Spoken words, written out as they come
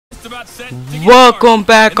Welcome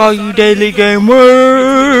back, all you daily gamers,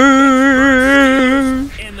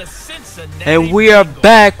 and we are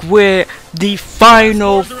back with the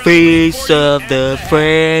final phase of the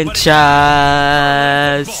franchise,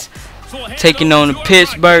 taking on the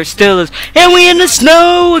Pittsburgh Steelers, and we in the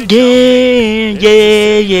snow again.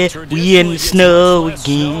 Yeah, we in the snow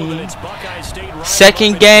again.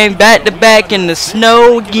 Second game back to back in the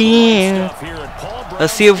snow again.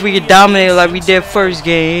 Let's see if we can dominate like we did first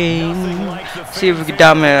game. See if we can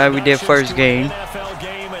dominate like we did first game.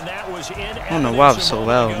 I don't know why I was so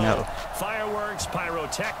loud now.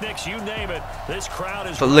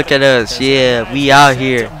 But look at us, yeah, we out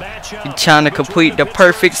here. We trying to complete the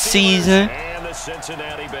perfect season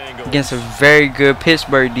against a very good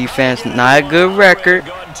Pittsburgh defense. Not a good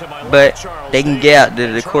record, but they can get out to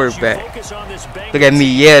the quarterback. Look at me,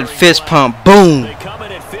 yeah, the fist pump, boom.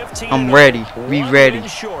 I'm ready. We ready.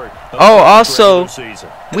 Oh, also,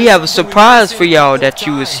 we have a surprise for y'all that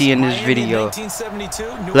you will see in this video.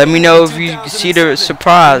 Let me know if you see the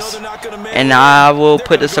surprise, and I will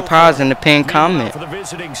put the surprise in the pinned comment.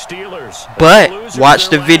 But watch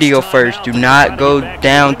the video first. Do not go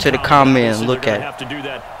down to the comment and look at it.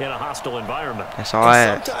 That's all I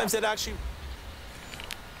ask.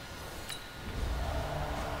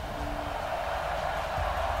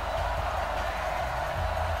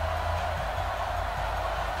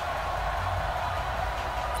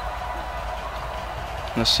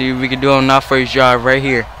 Let's see what we can do on our first drive right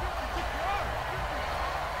here.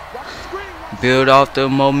 Build off the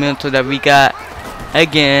momentum that we got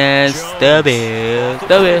against the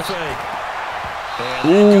Bills.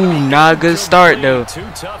 Ooh, not a good start though.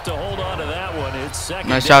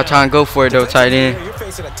 Nice y'all trying to go for it though, tight end.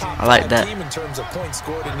 I like that.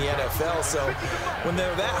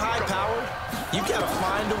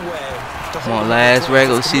 Come on, last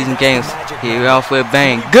regular season games. Here we off with a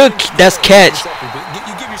bang. Good, that's catch.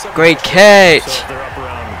 Great catch.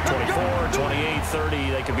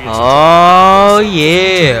 Oh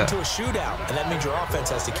yeah.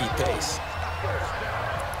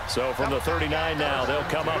 So from the 39 now, they'll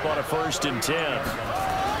come up on a 1st and 10.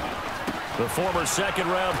 The former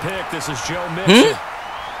second-round pick. This is Joe Mixon.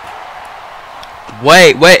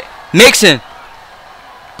 Wait, Mixon.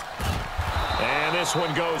 And this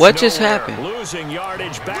one goes what just happened? Losing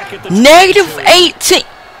yardage back at the -18.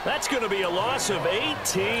 That's going to be a loss of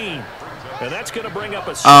 18. And that's going to bring up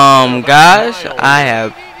a guys, I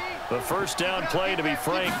have the first down play, to be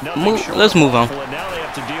frank. Let's move on. Now they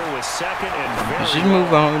have to deal with second and let's just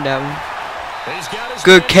move on with that one.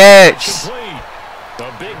 Good catch.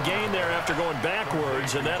 A big gain there after going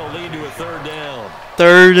backwards, and that'll lead to a 3rd down.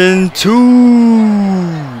 3rd and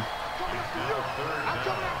 2.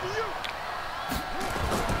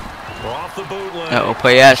 Off the bootleg. Uh-oh,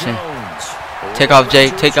 play action. Take off,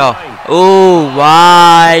 Jake. Take off. Oh,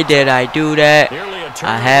 why did I do that?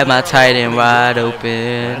 I had my tight end wide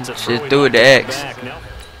open. Just threw it to X.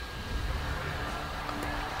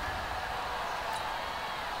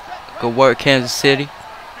 Good work, Kansas City.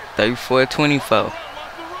 34-24.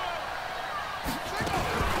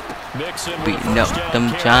 Beating up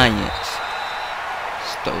them Giants.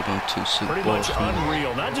 Stole them 2 Super Bowls.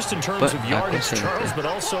 But like I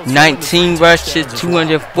said, 19 rushes,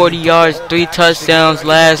 240 yards, 3 touchdowns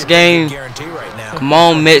last game. Come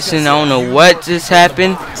on, Mixon. I don't know what just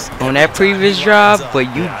happened on that previous drive, but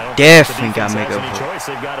you definitely got to make up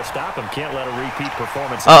for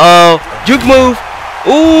it. Uh-oh. Juke move.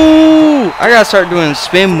 Ooh. I got to start doing a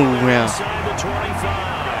spin move now.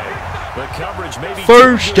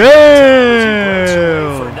 1st down.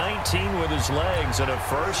 For 19 with his legs and a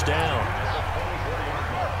 1st down.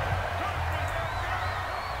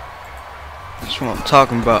 That's what I'm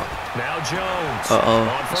talking about. Now Jones. Uh-oh.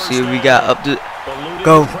 Let's see what we got up to.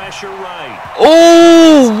 Go.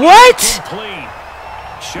 Oh, what?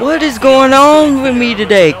 What is going on with me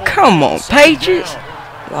today? Come on, Patriots.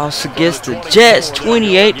 Lost against the Jets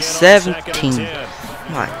 28-17.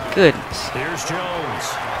 My goodness. Here's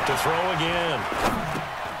Jones to throw again.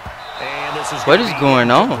 And this is what is going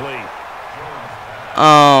on?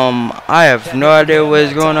 I have no idea what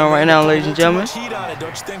is going on right now, ladies and gentlemen.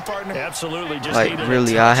 Absolutely. Like,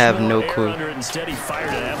 really, I have no clue.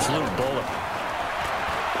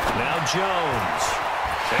 Now Jones.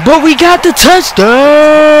 But we got the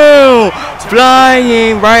touchdown!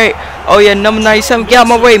 Flying right. Oh yeah, number 97. Get out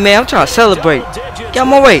my way, man. I'm trying to celebrate. Get out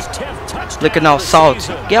my way. Looking all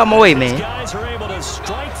salty. Get out my way, man.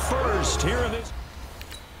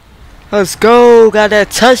 Let's go. Got that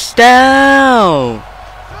touchdown.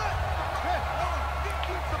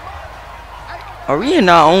 Are we in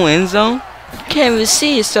our own end zone? Can't even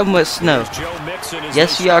see it, so much snow.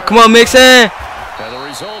 Yes, we are. Come on, Mixon.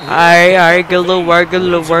 Alright, good little work, good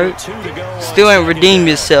little work. Still ain't redeemed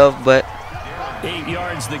yourself, but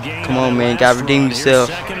come on, man, gotta redeem yourself.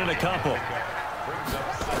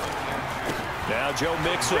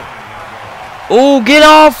 Oh, get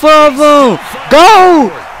off of him!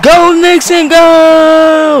 Go! Go, Nixon,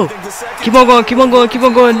 go! Keep on going, keep on going, keep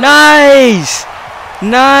on going. Nice!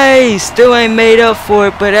 Nice! Still ain't made up for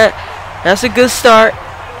it, but that's a good start.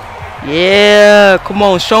 Yeah, come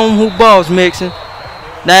on, show them who balls, Mixon.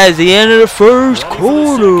 That is the end of the first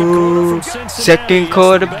quarter. Second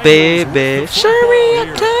quarter, baby. Show me a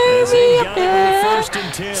turn me up there.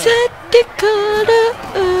 Second quarter.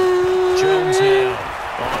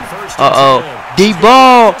 Uh-oh. Deep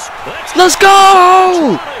ball. Let's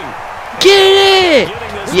go. Get it.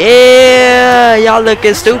 Yeah. Y'all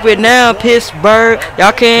looking stupid now, Pittsburgh.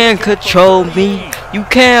 Y'all can't control me. You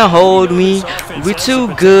can't hold me. We're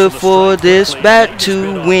too good for this bat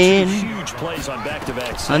to win.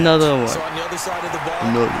 Another one.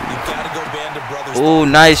 Oh,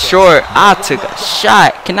 nice short. I took a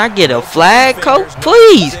shot. Can I get a flag, coach?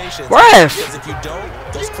 Please. Ref.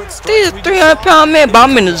 This is a 300-pound man, but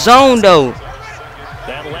I'm in the zone, though.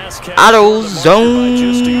 Auto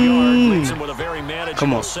zone.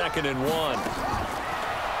 Come on.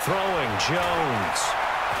 Throwing Jones.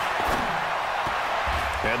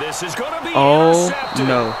 And this is going to be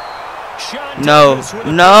no. No.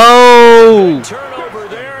 No.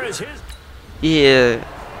 Yeah.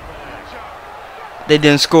 They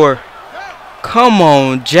didn't score. Come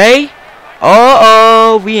on, Jay.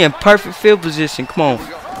 Uh-oh. We in perfect field position. Come on. They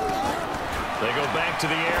go back to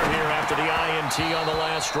the air here after the INT on the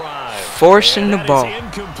last drive. Forcing the ball.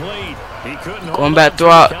 Going back to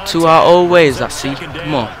our old ways, I see.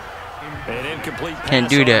 Come on. Can't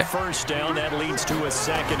do that. First down, that leads to a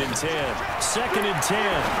 2nd and 10. 2nd and 10.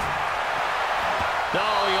 No,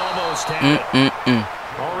 he almost had it.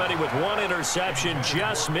 Already with one interception,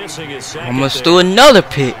 just missing his second. Almost do another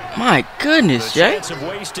pick. My goodness, Jay. The chance of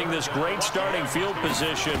wasting this great starting field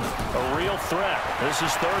position, a real threat. This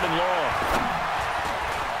is 3rd and long.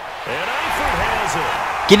 And Eifert has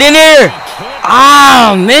it. Get in there.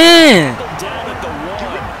 Ah, man.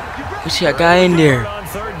 What's that guy in there?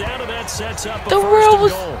 The world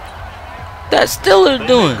was that Stiller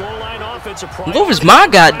doing? What was my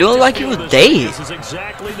guy doing like he was dead? This is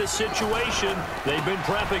exactly the situation they've been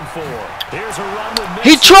prepping for. Here's a run with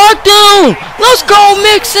He trucked him. Let's go,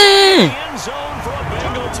 Mixon. end zone for a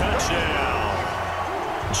Bengal touchdown.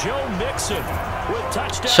 Joe Mixon with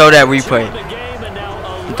touchdown. Show that replay.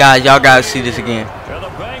 Guys, y'all gotta see this again.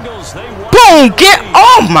 Boom! Get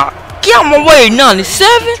out my way,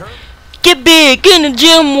 97. Get big, get in the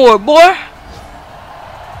gym more, boy.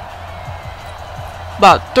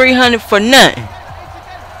 About 300 for nothing.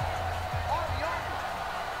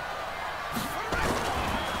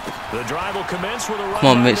 The drive will commence with a run.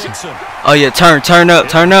 Come on, Mixon. Oh yeah, turn up.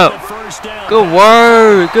 Good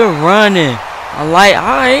word, good running.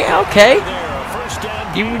 Alright, okay.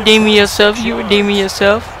 You redeeming yourself.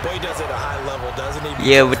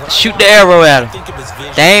 Yeah, but shoot the arrow at him.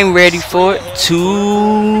 They ain't ready for it.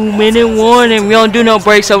 2-minute warning. We don't do no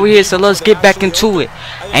breaks over here, so let's get back into it.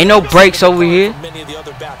 Ain't no breaks over here.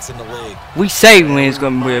 We say when it's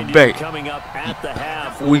gonna be a break.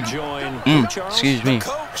 Excuse me.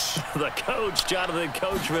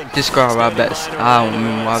 Discard my bets. I don't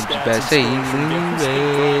remember what I was about to say.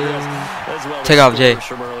 Take off, Jay.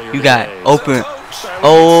 You got it. Open.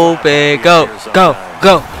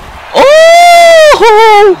 Go.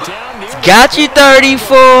 Oh! Got you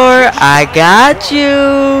 34. I got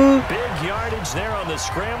you.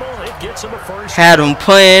 Had them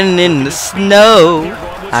playing in the snow.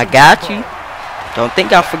 I got you. Don't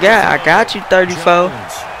think I forgot. I got you 34.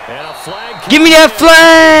 Give me that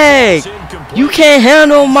flag. You can't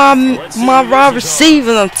handle my wide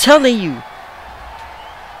receivers. I'm telling you.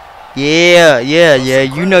 Yeah.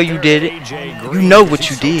 You know you did it. You know what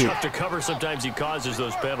you did.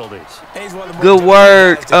 Good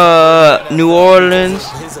work, New Orleans.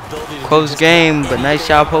 Close game, but nice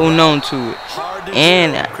job holding on to it.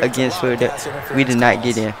 And against Philadelphia, we did not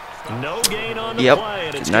get in. Yep,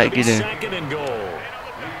 did not get in.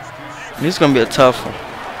 This is gonna be a tough one.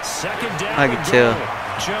 I can tell.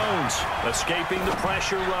 Jones escaping the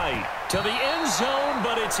pressure right to the end zone,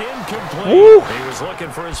 but it's incomplete. Woo. He was looking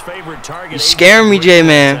for his favorite target. You scaring me, Jay,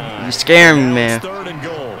 man. You scaring me, man.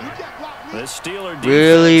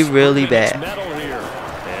 Really bad.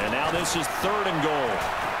 And now this is 3rd and goal.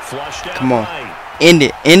 Flushed out. Come on. Right. End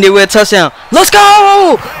it with a touchdown. Let's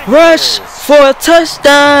go! Rush for a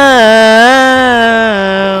touchdown.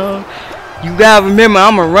 You gotta remember,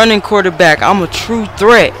 I'm a running quarterback. I'm a true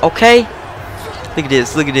threat, okay? Look at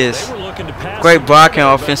this, look at this. Great blocking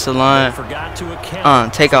offensive line.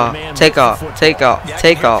 Take off, take off, take off,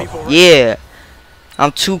 take off. Yeah.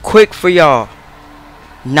 I'm too quick for y'all.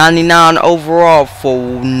 99 overall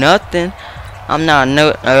for nothing. I'm not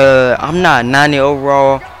 90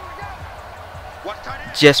 overall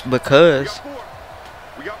just because.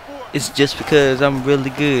 It's just because I'm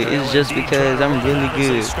really good. It's just because I'm really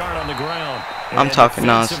good. I'm talking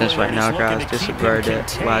nonsense right now, guys. Disregard that.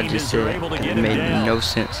 What I just said. It made no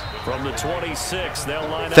sense.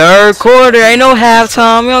 Third quarter. Ain't no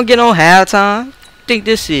halftime. We don't get no halftime. Think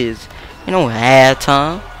this is? Ain't no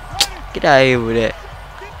halftime. Get out of here with that.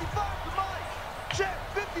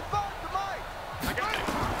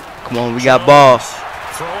 Come on, we got ball.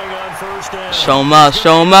 Show 'em out,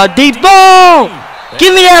 show 'em out. Deep ball!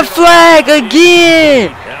 Give me that flag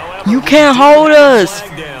again! You can't hold us.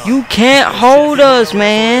 You can't hold us,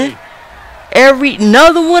 man.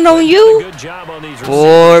 Another one on you?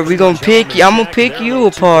 Boy, we gonna pick you. I'm gonna pick you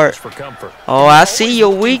apart. Oh, I see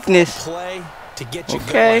your weakness.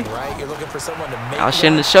 Okay. Y'all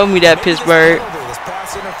shouldn't have showed me that, Pittsburgh.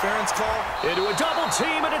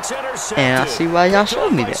 And I see why y'all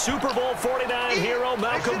showed me that.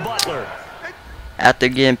 After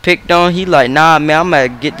getting picked on, he like, nah, man, I'm gonna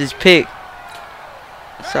get this pick.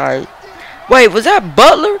 Sorry. Wait, was that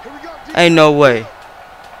Butler? Ain't no way.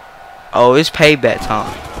 Oh, it's payback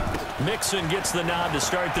time. Mixon gets the nod to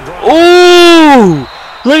start the drive. Ooh!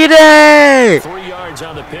 Look at that! 3 yards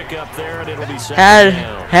on the pickup there, and it'll be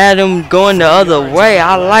had him going the other way.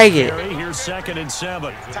 I like it. Here's 2nd and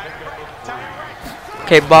 7.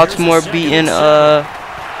 Okay, Baltimore beating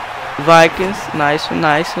Vikings. Nice one,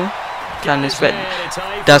 nice one. Kind of expect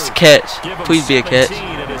that's a catch. Please be a catch.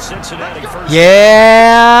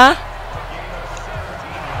 Yeah.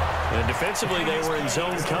 And defensively, they were in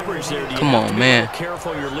zone coverage there. Come on, man.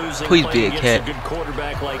 Please be a catch.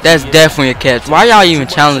 That's definitely a catch. Why y'all even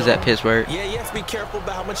challenge that, Pittsburgh? Yeah, you have to be careful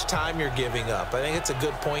about how much time you're giving up. I think it's a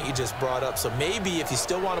good point you just brought up. So maybe if you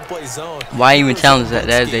still want to play zone, why even challenge that?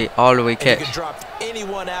 That is a all the way catch. You can drop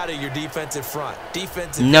anyone out of your defensive front.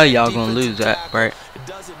 Defensive. You know y'all gonna lose that, right?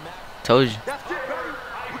 Told you.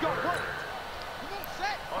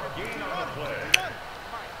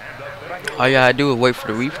 All you gotta do is wait for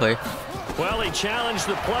the replay. Well, he challenged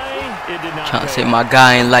the play. It did not. Trying to say my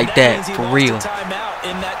guy ain't like that for real.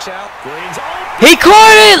 He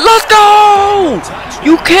caught it. Let's go.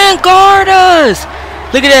 You can't guard us.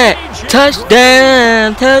 Look at that.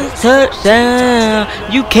 Touchdown. Touchdown.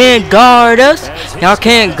 You can't guard us. Y'all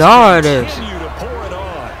can't guard us.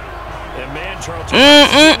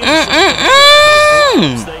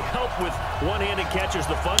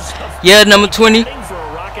 Yeah, number 20.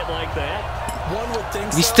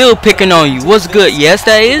 We still picking on you. What's good? Yes,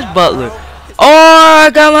 that is Butler. Oh, I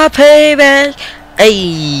got my payback.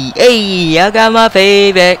 Hey, hey, I got my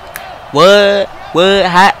payback. What? What?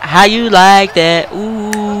 How you like that?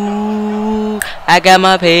 Ooh, I got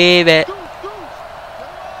my payback.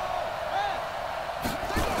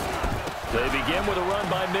 They begin with a run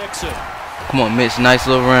by Mixon. Come on, Mitch. Nice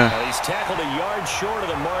little run. He's tackled a yard short of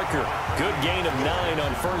the marker. Good gain of 9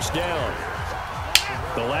 on 1st down.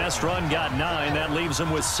 The last run got 9. That leaves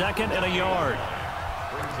him with 2nd and a yard.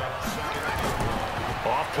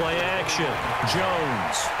 Off play action.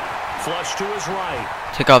 Jones. Flush to his right.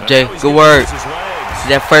 Take off, Jay. Good work.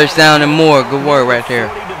 That 1st down and more. Good work right there.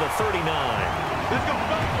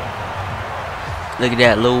 Look at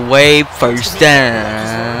that little wave. 1st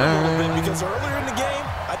down. Because earlier in the game,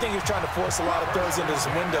 I think he was trying to force a lot of throws into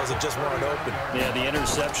some windows that just weren't open. Yeah, the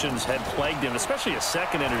interceptions had plagued him, especially a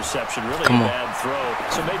 2nd interception. Really a bad throw.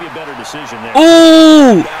 So maybe a better decision there.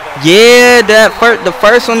 Ooh! Yeah, the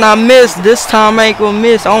first one I missed. This time I ain't gonna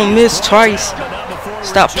miss. I don't miss twice.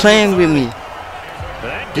 Stop playing with me.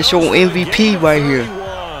 This your MVP right here.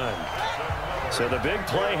 So the big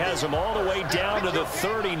play has him all the way down to the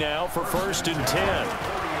 30 now for 1st and 10.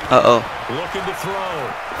 Uh-oh. Looking to throw.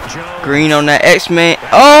 Jones. Green on that X-Man.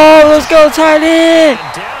 Oh, let's go tight end.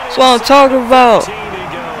 That's what I'm talking about.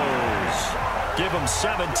 Give him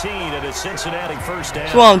 17 at a Cincinnati 1st down.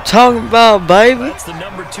 That's what I'm talking about, baby. That's the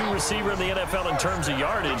number 2 receiver in the NFL in terms of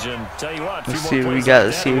yardage. And tell you what, let's see what we got.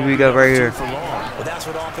 Let's see what we got right here. Well, that's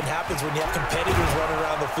what often happens when you have competitors running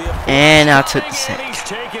around the field. And I took the sack.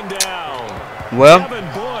 Well,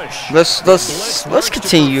 let's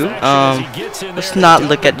continue. Let's not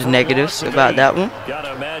look at the negatives about that one.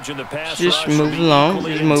 Just move along.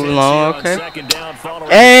 Just move along. Okay.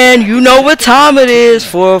 And you know what time it is?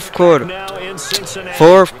 4th quarter.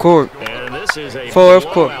 4th quarter. 4th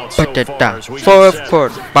quarter. 4th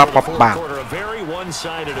quarter. Ba ba ba.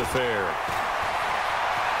 one-sided affair.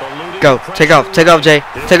 Go. Take off, Jay.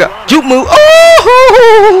 Take off. Juke move.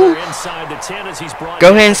 Oh!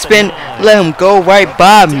 Go ahead and spin. Let him go right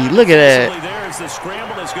by me. Look at that. The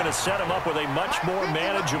scramble is going to set him up with a much more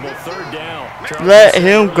manageable third down. Let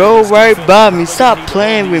him go right by me. Stop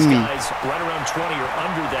playing with me. Right around 20 or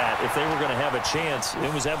under that, if they were going to have a chance,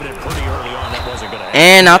 it was evident pretty early on that wasn't going to happen.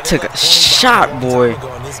 And I took a shot, boy.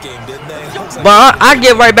 But I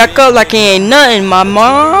get right back up like he ain't nothing, my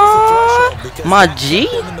mom. My G.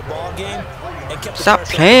 Stop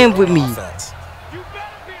playing with me.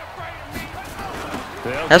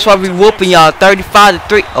 That's why we whooping y'all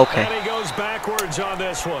 35-3. Okay.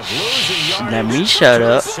 Let me shut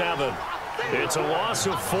up. It's a loss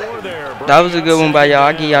of 4 there. That was a good one by y'all.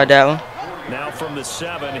 I'll give y'all that one. Now from the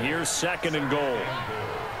 7, here's 2nd and goal.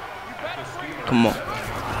 Come on.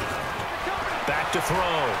 Back to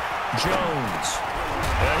throw. Jones.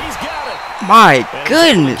 He's got it. My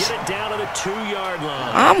goodness. Get it down to the 2-yard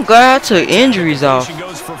line. I'm glad I took injuries off.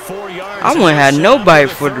 I wouldn't have nobody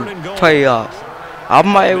for the playoffs. I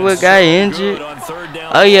might have got injured.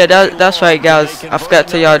 Oh yeah, that's right, guys. I forgot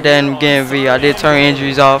to tell y'all that in the beginning video. I did turn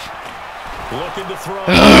injuries off.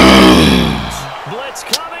 Blitz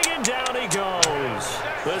coming and down he goes.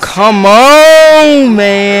 Come on,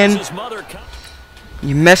 man.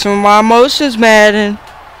 You messing with my emotions, Madden.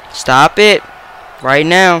 Stop it. Right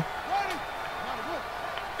now.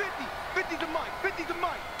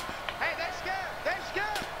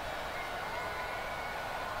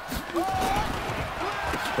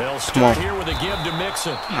 Come on.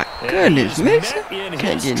 My goodness, Mixon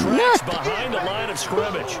can't get nothing. Behind the line of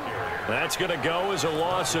scrimmage. That's going to go as a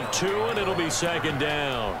loss of 2, and it'll be 2nd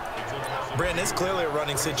down. Brandon, it's clearly a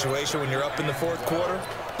running situation when you're up in the 4th quarter.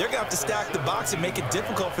 They're going to have to stack the box and make it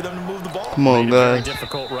difficult for them to move the ball. Come on, guys. Very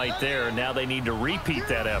difficult right there. Now they need to repeat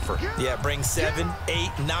that effort. Yeah, bring 7, 8,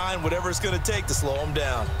 9, whatever it's going to take to slow them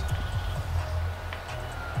down.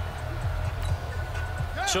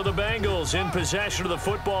 So the Bengals in possession of the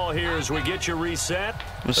football here as we get you reset.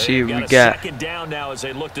 Let's see what we got. 2nd down now as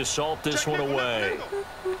they look to salt this one away.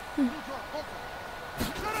 On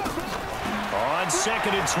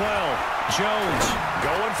 2nd and 12, Jones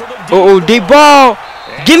going for the deep ball.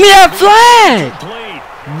 Give me that flag.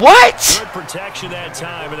 What? Good protection that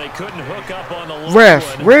time, and they couldn't hook up on the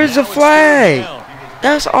ref, where's the flag?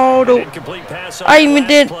 That's all the. He even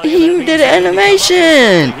did an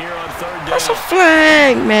animation. That's a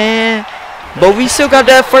flag, man. But we still got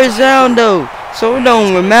that first down though, so it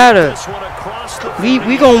don't even matter.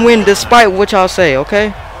 We gonna win despite what y'all say,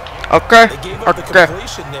 okay? Okay.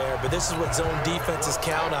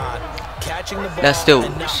 That still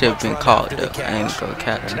should have been called though. I ain't gonna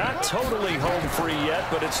catch it. Not totally home free yet,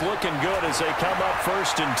 but it's looking good as they come up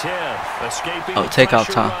 1st and 10. Oh, take off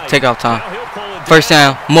time. Take off time. First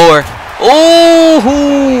down. More.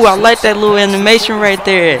 Oh, I like that little animation right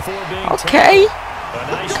there. Okay.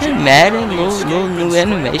 Okay, Madden, little new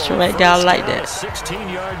animation right there. I like that.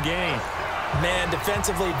 16-yard gain. Man,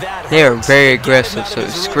 defensively, that they are very aggressive, so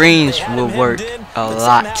screens will work a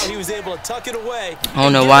lot. I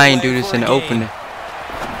don't know why I ain't do this in the opening.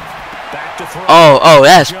 Oh,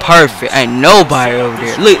 that's perfect. Ain't nobody over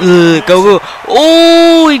there. Look, go.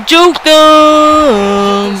 Oh, he juked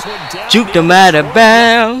them. Juked them out of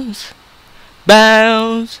bounds.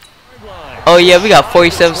 Oh yeah, we got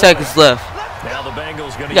 47 seconds left.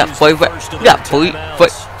 We got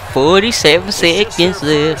 47 seconds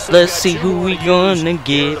left. Let's see who we gonna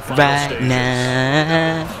get right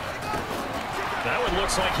now. That one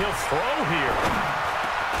looks like he'll throw here.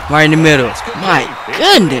 Right in the middle. My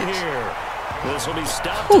goodness.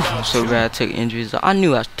 I'm so glad I took injuries. I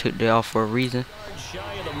knew I took that off for a reason.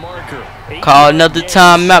 Call another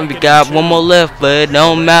timeout. We got one more left, but it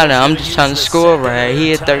don't matter. I'm just trying to score right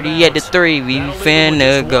here. 38-3. We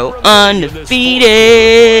finna go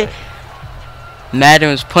undefeated.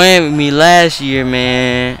 Madden was playing with me last year,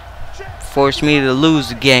 man. Forced me to lose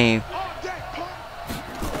the game.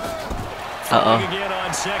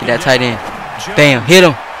 Get that tight end. Bam, hit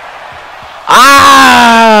him.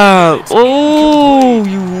 Ah! Oh,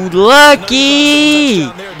 you lucky.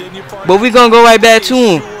 But we gonna go right back to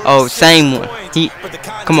him. Oh, same one.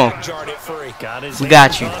 Come on. We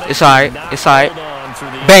got you. It's alright. It's alright.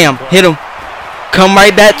 Bam, hit him. Come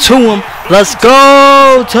right back to him. Let's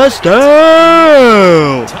go.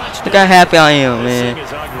 Touchdown. Look how happy I am, man.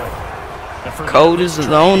 Cold as I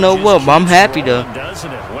don't know what, but I'm happy though.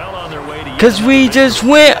 Cause we just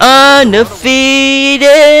went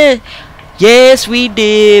undefeated. Yes, we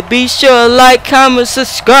did. Be sure to like, comment,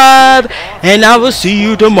 subscribe, and I will see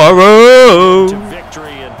you tomorrow.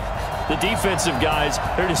 The defensive guys,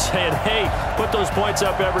 they're just saying, hey, put those points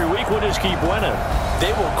up every week. We'll just keep winning.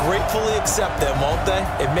 They will gratefully accept them, won't they?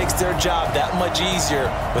 It makes their job that much easier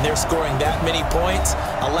when they're scoring that many points.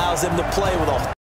 Allows them to play with a